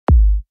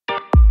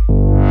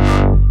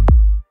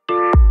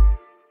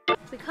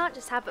can't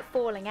just have it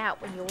falling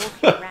out when you're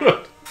walking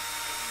around.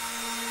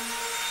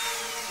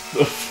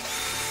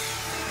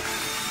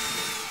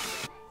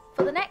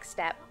 For the next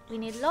step, we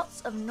need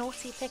lots of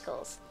naughty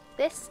pickles.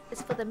 This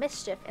is for the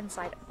mischief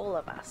inside all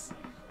of us.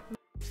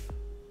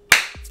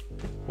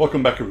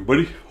 Welcome back,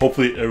 everybody.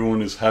 Hopefully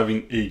everyone is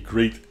having a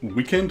great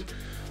weekend.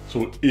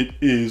 So it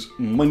is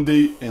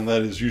Monday, and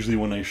that is usually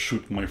when I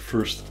shoot my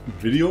first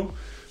video.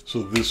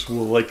 So this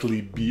will likely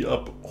be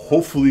up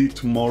hopefully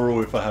tomorrow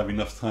if I have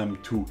enough time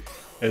to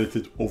edit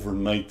it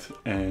overnight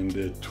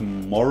and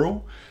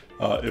tomorrow.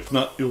 If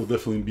not, it will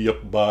definitely be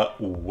up by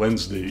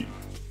Wednesday.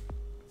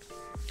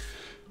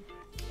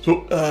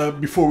 So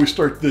before we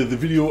start the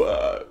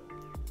video,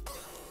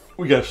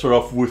 we gotta start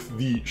off with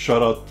the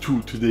shout out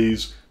to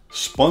today's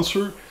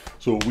sponsor.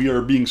 So we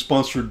are being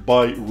sponsored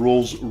by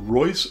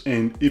Royce,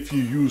 and if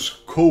you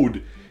use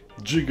code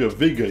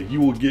GIGAVEGA,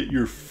 you will get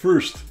your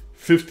first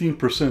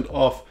 15%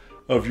 off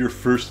of your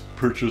first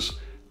purchase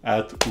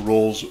at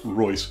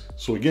Royce.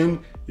 So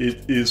again,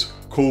 it is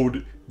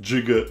code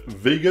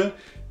GIGAVEGA.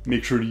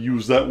 Make sure to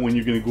use that when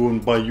you're going to go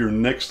and buy your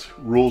next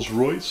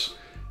Royce,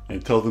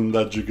 and tell them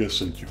that Giga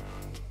sent you.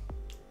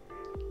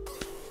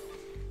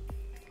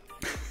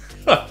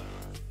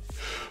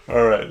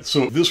 Alright,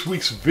 so this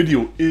week's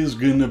video is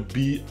gonna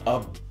be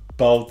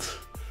about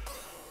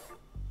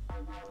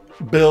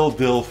Belle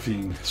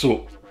Delphine.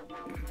 So,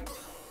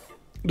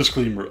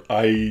 disclaimer,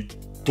 I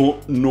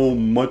don't know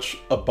much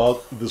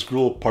about this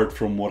girl apart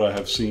from what I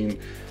have seen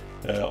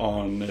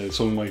on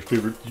some of my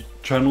favorite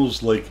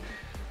channels like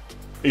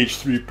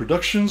H3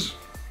 Productions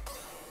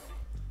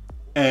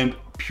and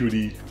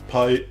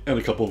PewDiePie and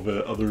a couple of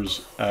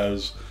others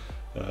as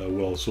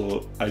well.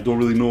 So I don't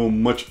really know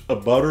much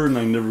about her, and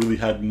I never really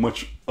had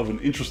much of an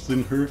interest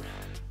in her,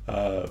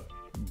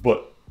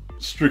 but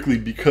strictly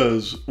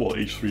because, well,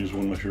 H3 is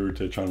one of my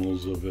favorite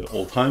channels of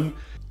all time.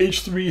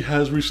 H3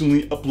 has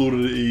recently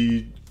uploaded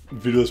a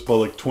video that's about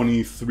like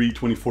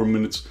 24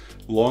 minutes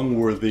long,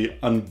 where they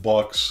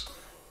unbox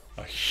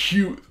a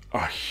huge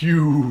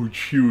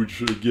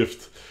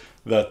gift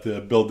that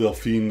Belle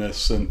Delphine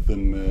sent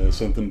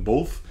them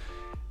both.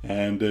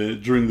 And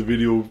during the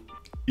video,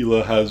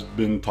 Hila has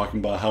been talking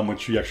about how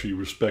much she actually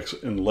respects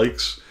and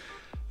likes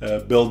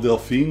Belle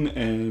Delphine,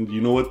 and you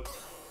know what?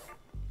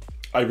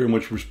 I very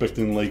much respect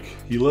and like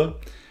Hila,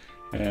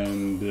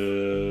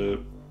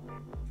 and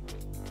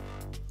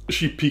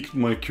she piqued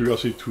my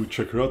curiosity to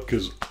check her out,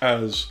 because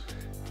as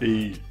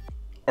a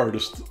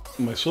artist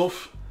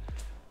myself,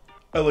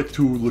 I like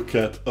to look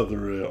at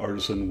other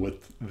artists and what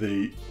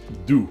they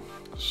do.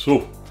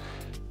 So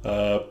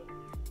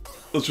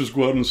let's just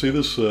go out and say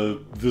this.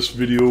 This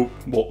video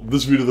that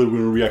we're going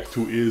to react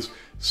to is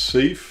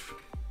safe,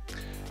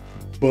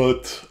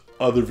 but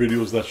other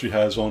videos that she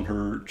has on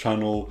her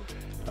channel,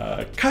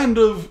 kind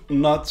of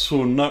not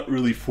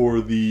really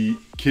for the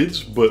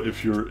kids, but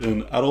if you're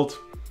an adult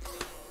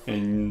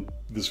and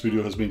this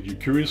video has made you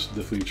curious,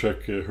 definitely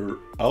check her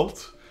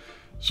out.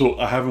 So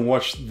I haven't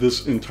watched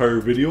this entire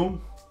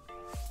video.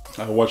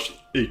 I watched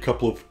a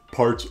couple of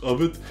parts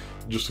of it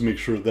just to make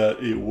sure that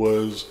it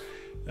was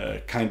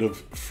kind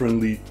of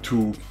friendly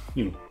to,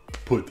 you know,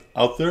 put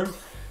out there.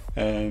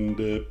 And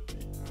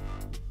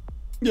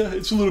yeah,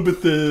 it's a little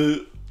bit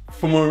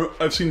from what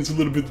I've seen, it's a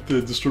little bit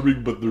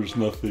disturbing, but there's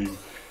nothing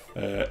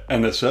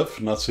NSF,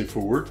 not safe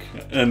for work,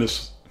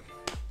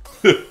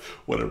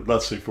 whatever,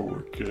 not safe for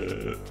work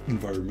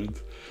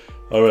environment.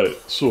 All right,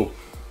 so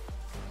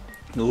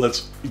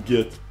let's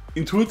get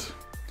into it,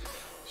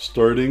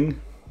 starting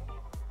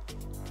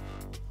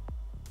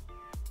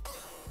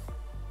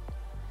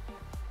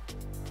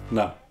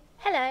now.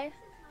 Hello,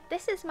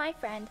 this is my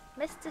friend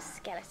Mr.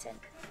 Skeleton,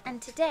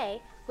 and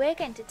today we're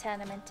going to turn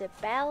him into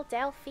Belle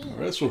Delphine.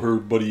 Alright, so her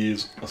buddy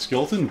is a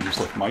skeleton,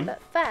 just like mine.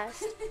 But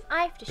first,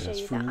 I have to show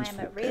you that I am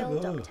a real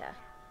doctor.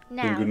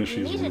 Now, you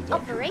need an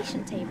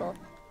operation table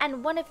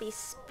and one of these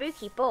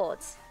spooky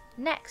boards.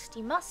 Next,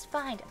 you must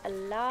find a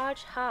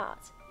large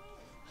heart.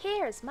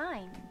 Here is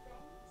mine.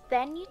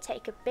 Then you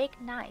take a big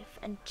knife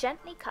and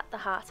gently cut the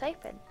heart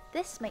open.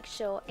 This makes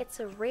sure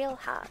it's a real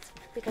heart,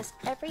 because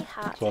every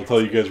heart. So I'll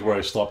tell you guys where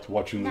I stopped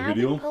watching the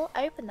video. Now pull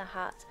open the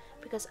heart,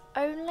 because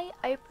only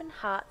open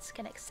hearts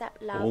can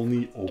accept love.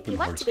 Only open if you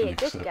want to be a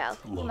good girl,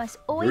 you must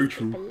always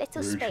keep a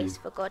little space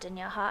for God in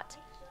your heart.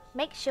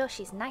 Make sure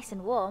she's nice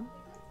and warm.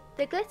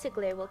 The glitter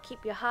glue will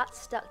keep your heart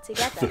stuck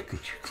together.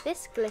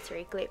 This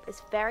glittery glue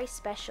is very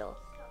special.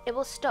 It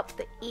will stop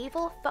the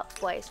evil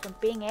fuckboys from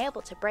being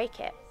able to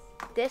break it.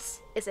 This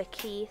is a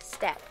key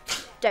step.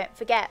 Don't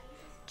forget,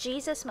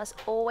 Jesus must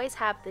always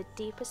have the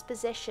deepest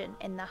position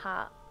in the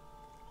heart.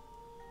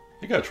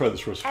 You gotta try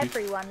this recipe.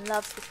 Everyone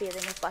loves the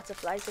feeling of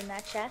butterflies in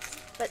their chest,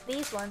 but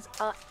these ones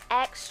are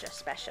extra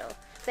special.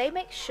 They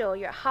make sure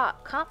your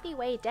heart can't be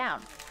weighed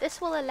down. This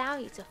will allow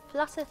you to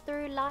flutter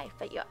through life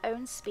at your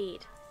own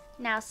speed.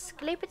 Now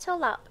scoop it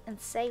all up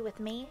and say with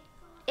me,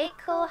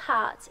 ickle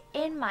heart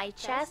in my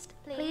chest.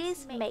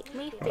 Please make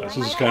me feel This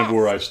my is kind of best.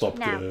 where I stopped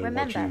Now, watching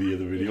remember, the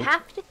other video. you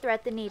have to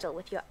thread the needle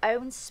with your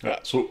own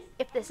spit. So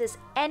if this is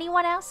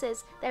anyone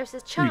else's, there's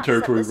a chance that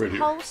territory this right here.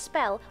 whole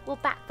spell will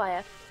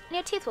backfire and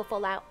your teeth will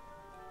fall out.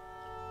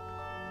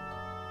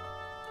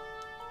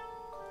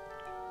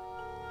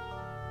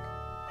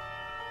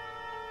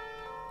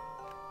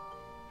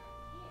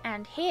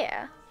 And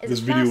here is this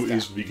a video plaster.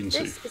 is vegan This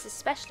safe. is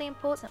especially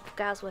important for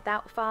girls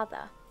without a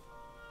father.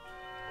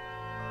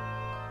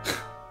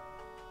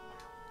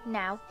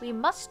 Now, we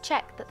must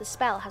check that the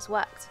spell has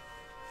worked.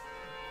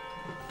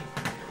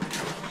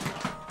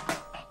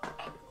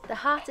 The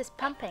heart is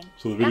pumping.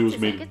 So the video was That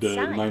is a made good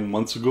sign. 9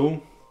 months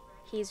ago.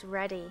 He's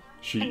ready.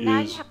 She and now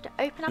you is have to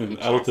open up an your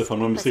adult. chest If I'm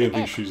not and press mistaken,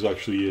 I it think in. she's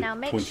actually Now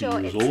make 20 sure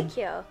years it's old.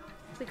 secure.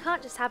 We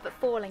can't just have it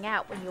falling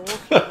out when you're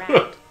walking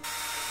around.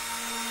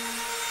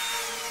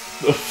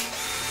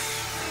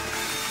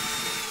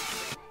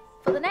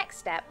 For the next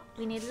step,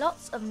 we need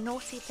lots of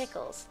naughty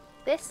pickles.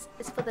 This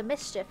is for the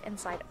mischief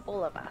inside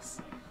all of us.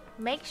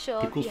 Make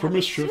sure Pickles you for have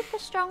mischief. a super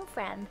strong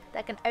friend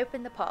that can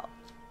open the pot.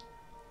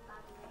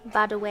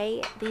 By the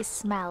way, these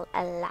smell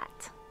a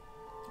lot.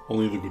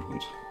 Only the good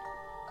ones.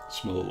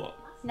 Smell a lot.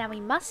 Now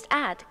we must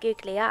add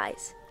googly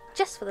eyes,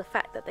 just for the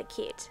fact that they're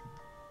cute.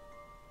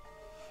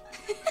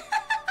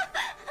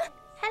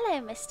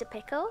 Hello, Mr.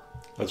 Pickle.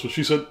 That's what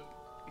she said.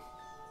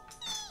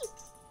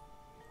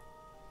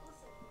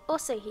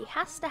 Also, he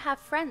has to have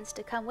friends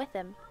to come with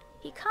him.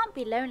 He can't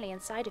be lonely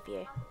inside of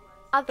you.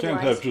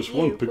 Otherwise, have just you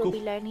one pickle. will be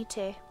lonely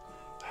too.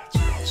 That's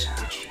also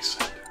what she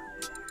said.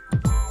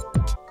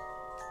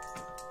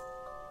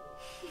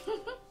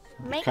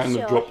 Make kind of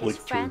sure drop his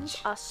like friends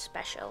turds. are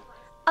special.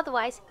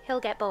 Otherwise, he'll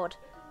get bored.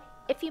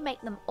 If you make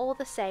them all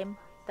the same,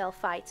 they'll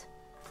fight.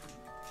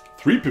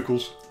 3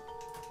 pickles.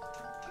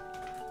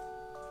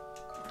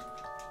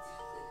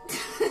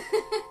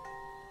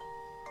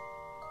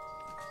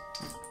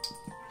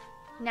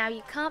 Now,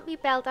 you can't be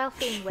Belle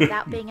Delphine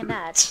without being a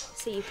nerd,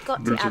 so you've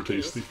got to Nerds are add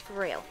these tasty. for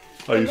real.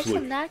 I The used to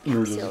little like nerd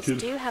nerds as a capsules kid.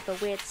 do have a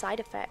weird side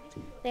effect.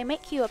 They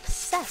make you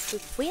obsessed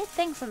with weird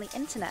things on the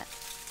internet.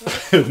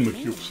 It'll make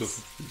you obsessed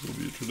with things on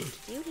the internet.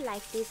 Do you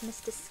like these,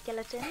 Mr.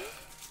 Skeleton?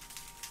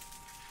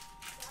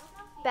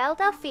 Belle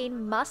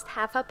Delphine must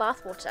have her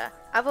bathwater,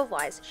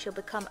 otherwise she'll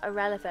become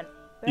irrelevant.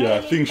 Yeah,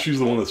 I think she's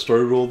the one that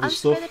started all this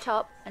Unscrew stuff. the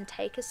top and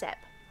take a sip.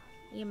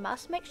 You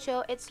must make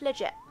sure it's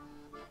legit.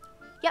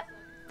 Yep,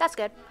 that's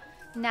good.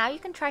 Now you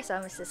can try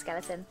some, Mr.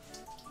 Skeleton.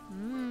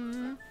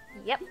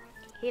 Yep,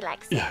 he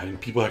likes it. Yeah, and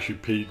people actually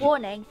paid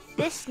Warning,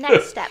 this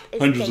next step is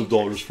hundreds of dangerous.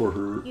 dollars for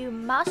her. You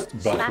must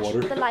smash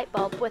bathwater. the light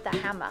bulb with a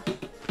hammer.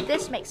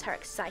 This makes her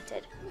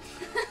excited.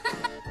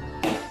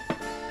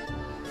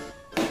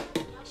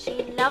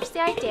 She loves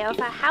the idea of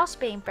her house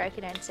being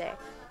broken into.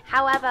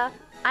 However,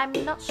 I'm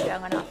not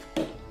strong enough.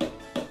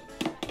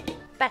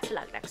 Better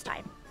luck next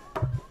time.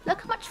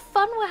 Look how much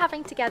fun we're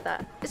having together.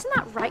 Isn't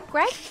that right,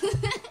 Greg?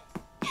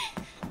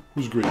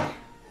 Who's great?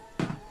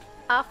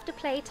 After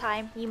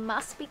playtime, you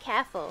must be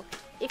careful.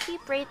 If you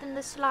breathe in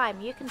the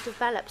slime, you can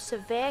develop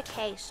severe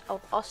case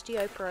of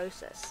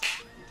osteoporosis.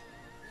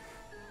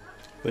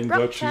 Thank Brock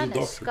God she's a Turner's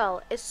doctor.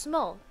 skull is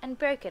small and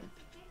broken,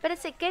 but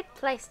it's a good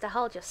place to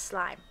hold your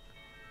slime.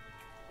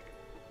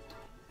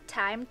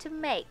 Time to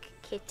make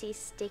Kitty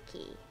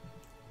sticky.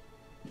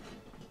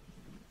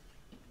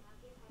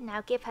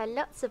 Now give her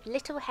lots of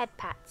little head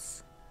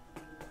pats.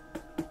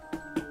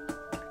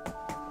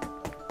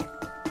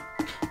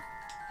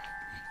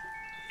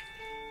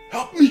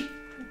 Help me!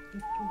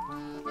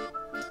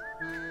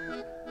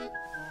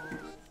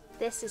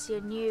 This is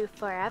your new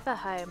forever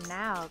home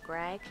now,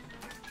 Greg.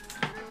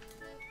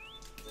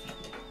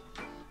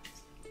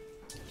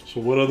 So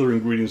what other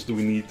ingredients do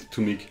we need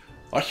to make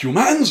a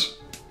humans?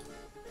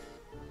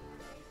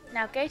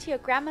 Now go to your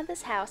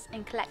grandmother's house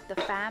and collect the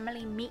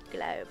family meat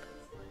globe.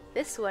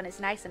 This one is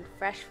nice and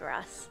fresh for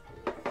us.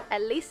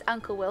 At least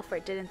Uncle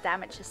Wilfred didn't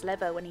damage his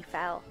liver when he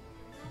fell.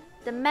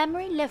 The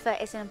memory liver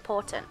is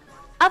important.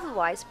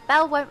 Otherwise,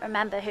 Belle won't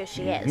remember who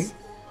she is.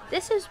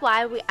 This is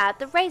why we add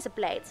the razor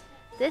blades.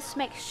 This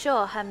makes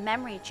sure her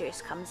memory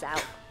juice comes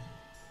out.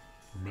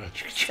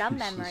 Magic Some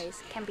juices.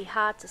 memories can be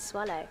hard to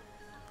swallow,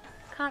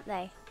 can't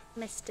they,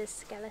 Mr.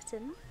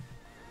 Skeleton?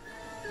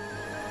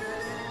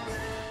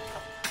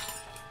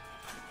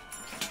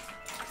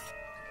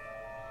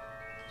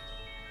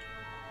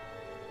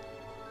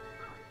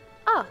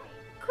 Oh,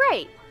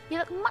 great! You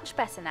look much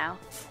better now.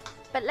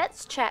 But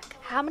let's check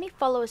how many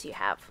followers you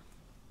have.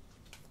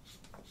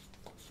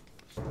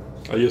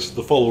 Ah yes,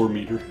 the follower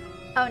meter.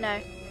 Oh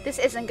no, this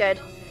isn't good.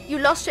 You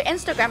lost your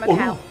Instagram Oh,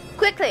 account. no.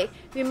 Quickly,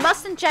 we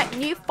must inject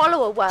new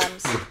follower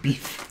worms.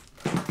 Beef.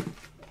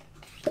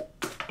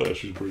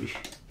 She's British.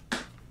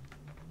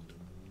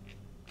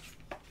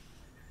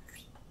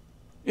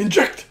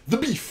 Inject the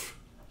beef!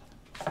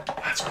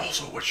 That's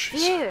also what she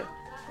said. Phew.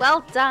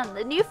 Well done.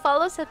 The new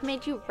followers have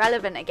made you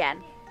relevant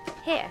again.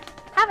 Here,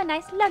 have a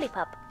nice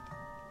lollipop.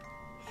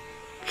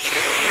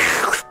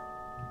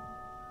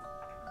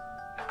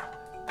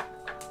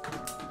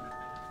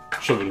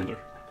 Shove it in there.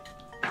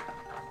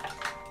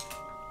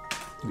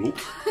 Nope.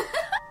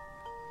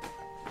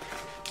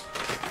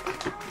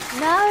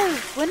 No,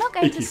 we're not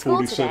going to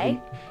school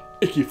today.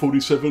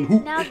 AK-47,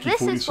 who? Now AK-47.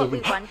 this is what we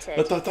wanted.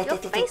 Your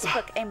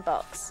Facebook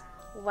inbox.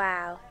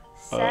 Wow,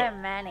 so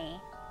many.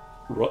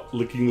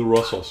 Licking the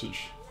raw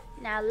sausage.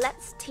 Now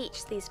let's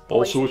teach these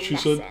boys Also what she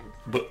said,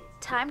 but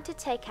time to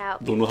take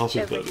out don't know how the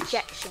safe that is.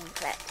 rejection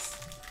clips.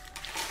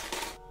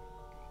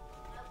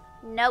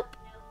 Nope.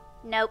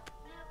 Nope.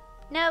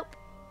 Nope.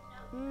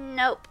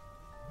 Nope.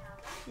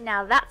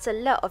 Now that's a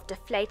lot of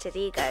deflated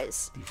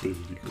egos.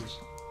 Deflated egos.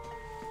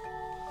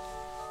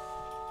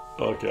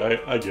 Okay,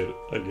 I get it.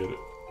 I get it.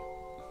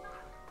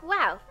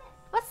 Wow,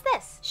 what's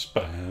this?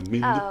 Spam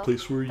in the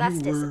place where that's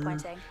you were.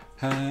 Disappointing.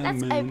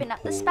 Let's open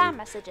up the spam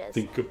messages.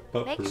 Think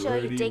about make sure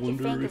you dig your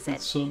fingers in.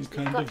 Some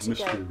kind You've got of to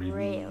mystery. go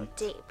real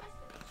deep.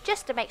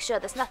 Just to make sure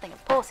there's nothing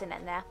important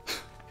in there.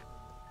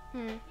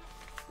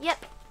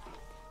 Yep.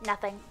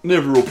 Nothing.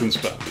 Never open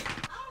spam.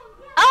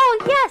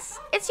 Oh yes!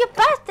 It's your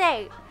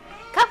birthday!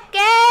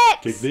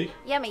 Cupcakes! Cake day?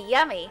 Yummy,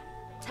 yummy.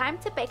 Time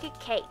to bake a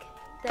cake.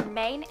 The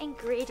main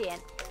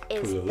ingredient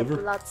is the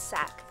blood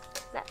sac.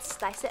 Let's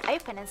slice it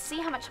open and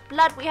see how much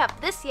blood we have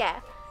this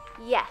year.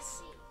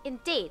 Yes,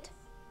 indeed.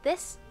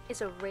 This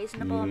is a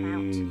reasonable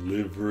amount.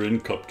 Liver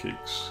and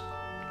cupcakes.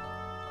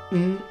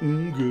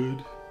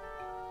 Good.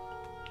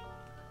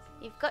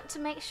 You've got to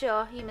make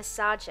sure you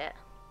massage it.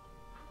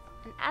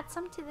 And add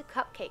some to the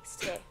cupcakes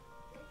too.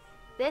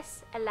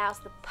 This allows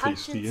the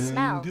pungent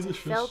smell to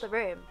fill the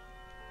room.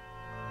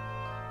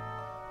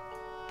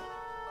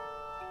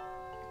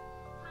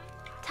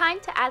 Time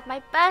to add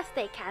my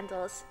birthday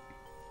candles.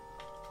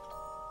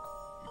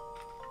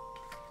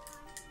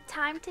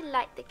 Time to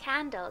light the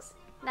candles.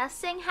 Now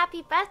sing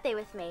happy birthday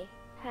with me.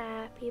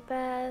 Happy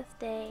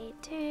birthday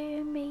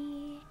to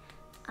me.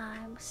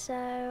 I'm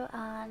so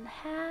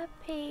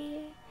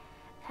unhappy.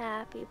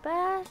 Happy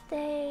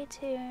birthday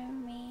to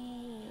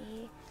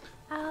me.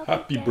 I'll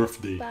happy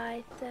birthday.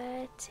 By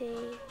 30.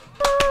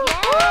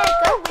 Yeah,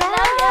 go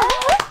Willow.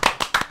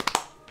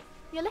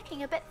 You're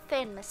looking a bit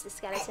thin, Mr.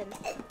 Skeleton.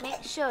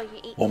 Make sure you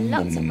eat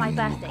lots of my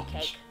birthday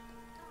cake.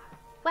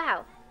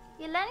 Wow,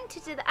 you're learning to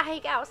do the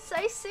ahegao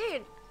so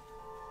soon.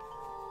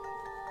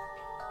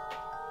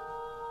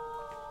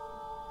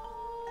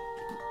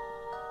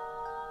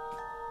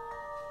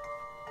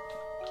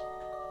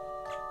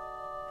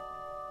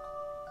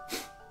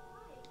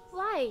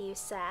 Why are you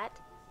sad?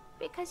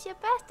 Because your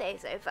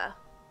birthday's over.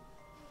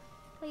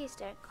 Please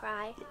don't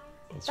cry.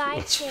 Thy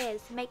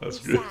tears make me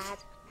sad.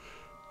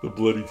 The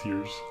bloody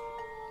tears.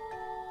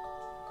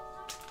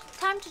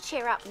 Time to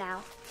cheer up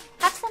now.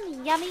 Have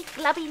some yummy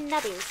glubby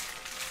nubbies.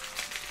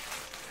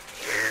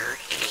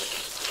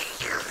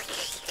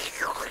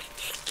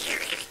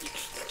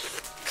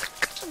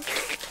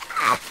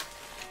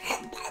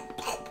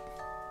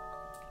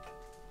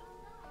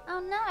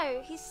 Oh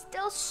no, he's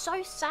still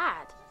so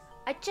sad.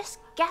 I just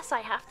guess I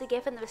have to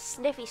give him the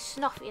sniffy,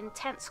 snuffy,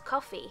 intense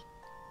coffee.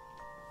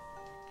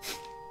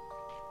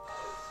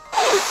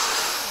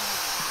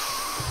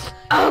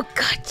 Oh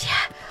god,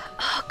 yeah.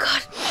 Oh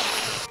god.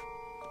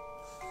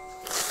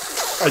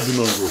 I do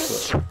not agree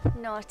with that.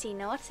 Naughty,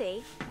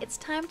 naughty. It's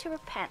time to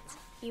repent.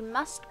 You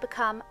must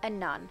become a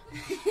nun.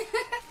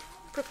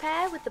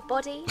 Prepare with the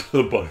body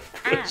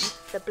and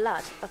the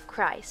blood of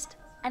Christ.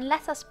 And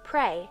let us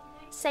pray.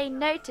 Say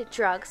no to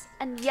drugs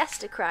and yes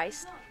to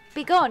Christ.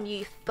 Begone,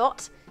 you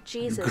thought.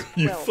 Jesus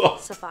will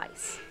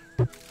suffice.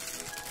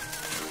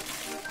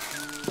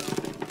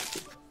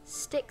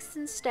 Sticks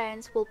and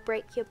stones will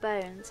break your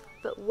bones,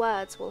 but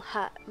words will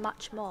hurt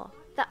much more.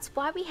 That's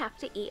why we have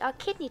to eat our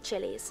kidney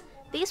chilies.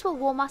 These will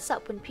warm us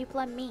up when people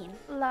are mean.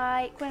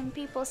 Like when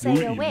people say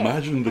you're weird.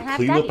 Imagine the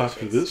cleanup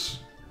after this.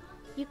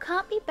 You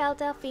can't be Belle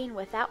Delphine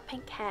without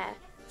pink hair,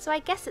 so I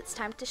guess it's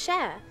time to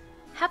share.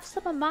 Have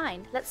some of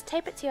mine. Let's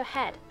tape it to your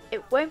head.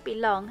 It won't be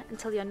long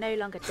until you're no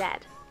longer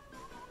dead.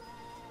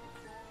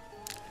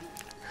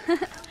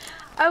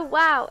 Oh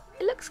wow,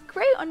 it looks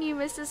great on you,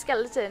 Mr.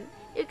 Skeleton.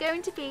 You're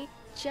going to be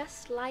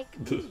just like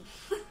me.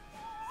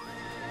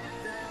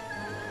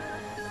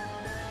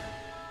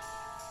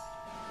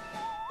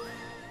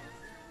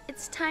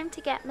 It's time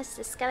to get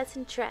Mr.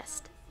 Skeleton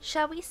dressed.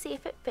 Shall we see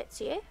if it fits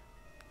you?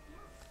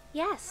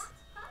 Yes,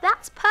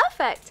 that's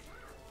perfect.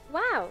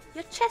 Wow,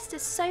 your chest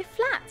is so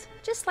flat,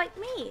 just like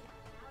me.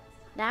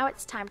 Now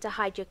it's time to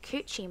hide your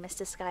coochie,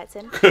 Mr.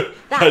 Skeleton.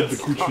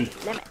 That's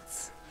off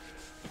limits.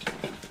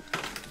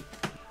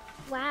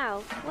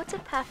 Wow, what a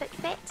perfect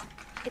fit.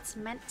 It's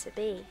meant to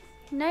be.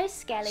 No,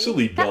 Skelly,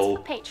 silly Belle.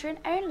 That's for Patreon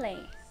only.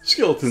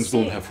 Skeletons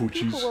Soon, don't have hoochies.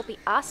 People will be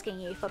asking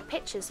you for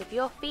pictures of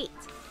your feet.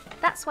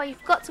 That's why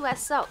you've got to wear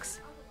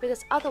socks,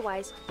 because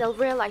otherwise they'll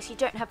realize you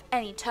don't have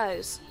any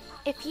toes.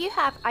 If you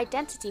have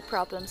identity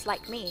problems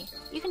like me,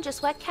 you can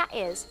just wear cat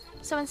ears.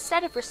 So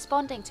instead of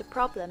responding to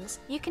problems,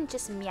 you can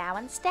just meow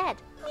instead.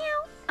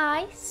 Meow.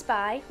 I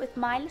spy with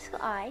my little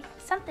eye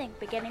something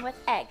beginning with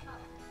egg.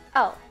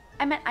 Oh,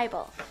 I meant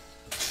eyeball.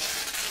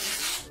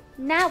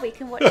 Now we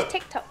can watch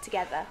TikTok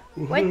together.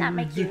 Won't that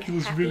make you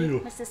happy,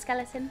 Mr.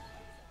 Skeleton?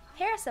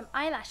 Here are some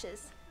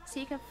eyelashes, so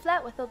you can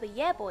flirt with all the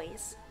yeah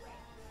boys.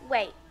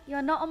 Wait,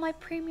 you're not on my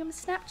premium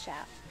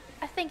Snapchat?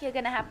 I think you're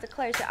gonna have to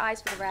close your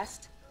eyes for the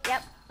rest.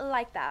 Yep,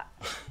 like that.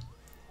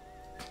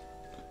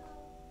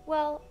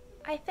 Well,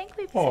 I think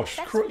we've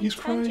successfully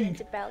turned you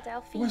into Belle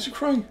Delphine. Why is he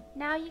crying?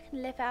 Now you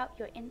can live out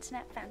your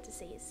internet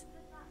fantasies.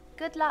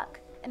 Good luck,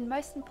 and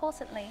most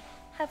importantly,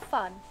 have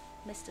fun,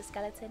 Mr.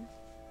 Skeleton.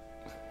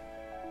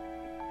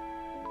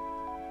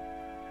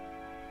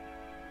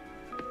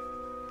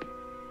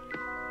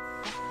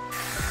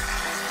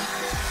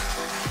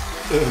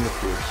 And of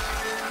course.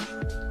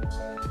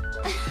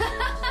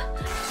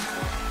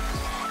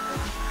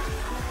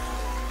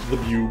 The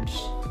pubes.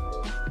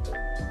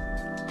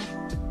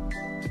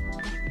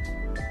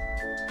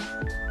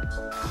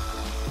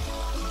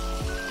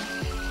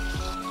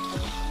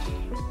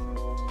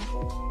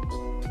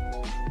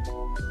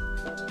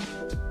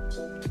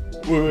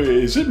 Wait,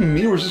 is it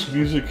me or is this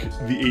music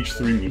the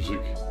H3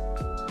 music?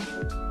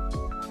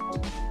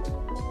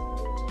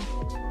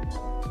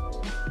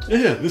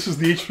 Yeah, this is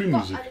the H3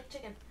 music. I did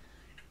chicken.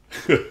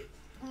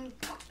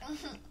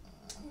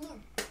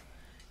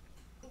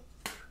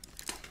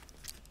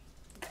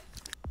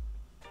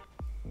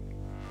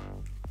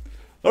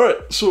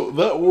 Alright, so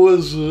that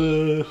was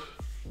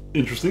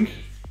interesting.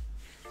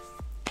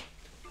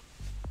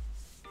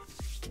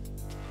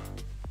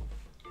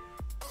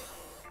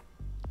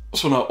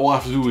 So now all I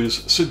have to do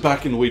is sit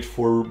back and wait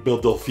for Belle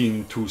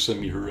Delphine to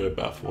send me her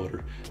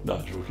bathwater.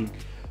 Not joking.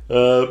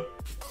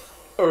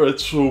 Alright,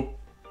 so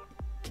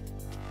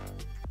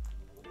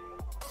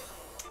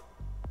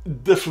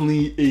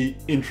definitely a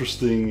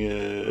interesting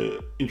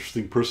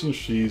person.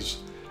 She's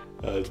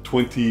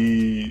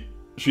 20.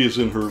 She is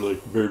in her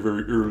like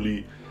very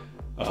early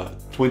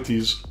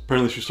 20s.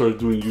 Apparently, she started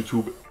doing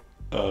YouTube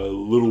a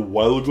little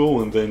while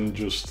ago, and then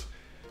just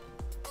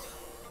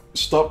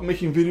stopped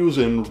making videos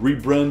and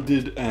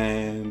rebranded.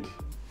 And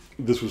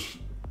this was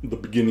the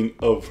beginning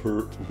of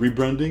her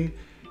rebranding.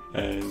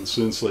 And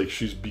since like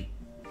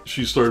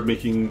she started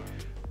making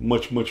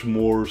much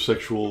more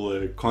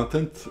sexual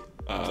content.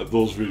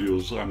 Those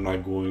videos, I'm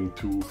not going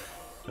to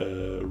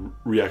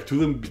react to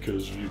them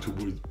because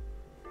YouTube would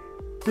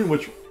pretty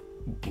much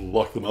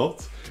block them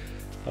out.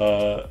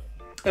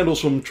 And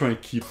also I'm trying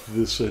to keep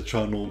this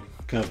channel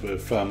kind of a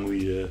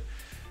family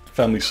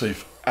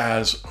safe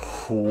as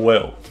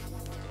well.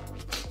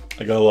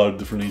 I got a lot of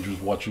different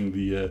ages watching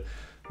the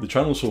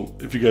channel, so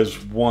if you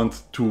guys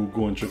want to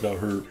go and check out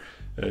her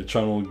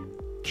channel,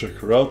 check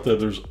her out.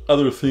 There's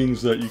other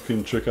things that you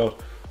can check out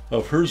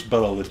of hers,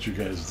 but I'll let you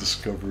guys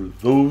discover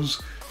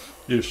those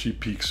if she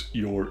piques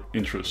your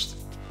interest.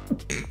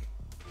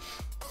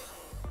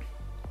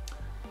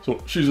 So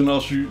she's an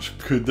elf, she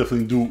could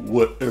definitely do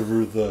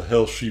whatever the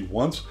hell she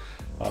wants.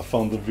 I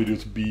found the video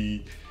to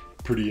be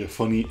pretty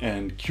funny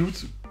and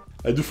cute.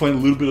 I do find a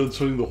little bit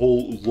unsettling the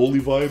whole loly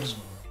vibes,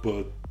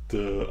 but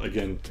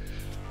again,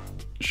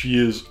 she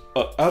is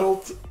an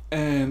adult,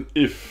 and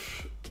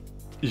if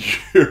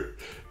you're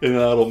an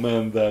adult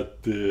man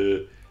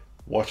that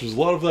watches a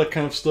lot of that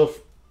kind of stuff,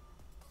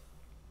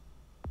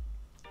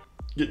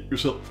 get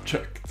yourself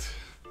checked.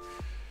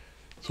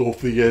 So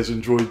hopefully you guys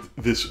enjoyed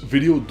this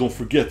video. Don't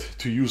forget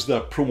to use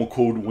that promo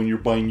code when you're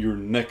buying your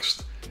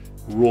next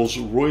Rolls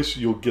Royce.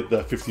 You'll get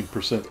that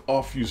 15%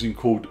 off using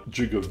code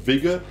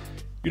JIGAVEGA.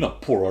 You're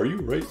not poor, are you,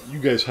 right? You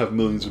guys have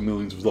millions and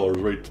millions of dollars,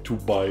 right, to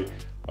buy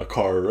a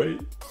car, right?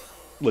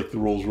 Like the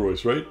Rolls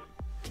Royce, right?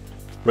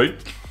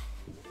 Right?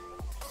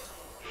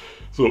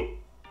 So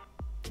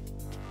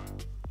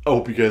I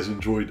hope you guys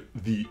enjoyed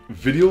the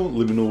video.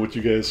 Let me know what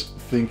you guys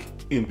think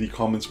in the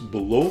comments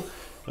below.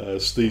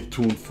 Stay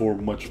tuned for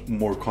much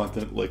more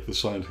content like the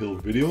Silent Hill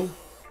video.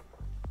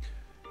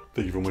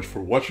 Thank you very much for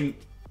watching.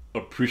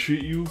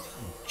 Appreciate you.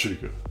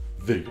 Jiga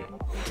Vega.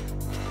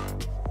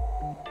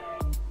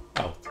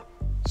 Out.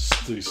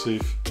 Stay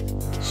safe.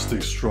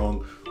 Stay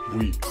strong.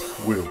 We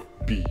will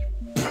be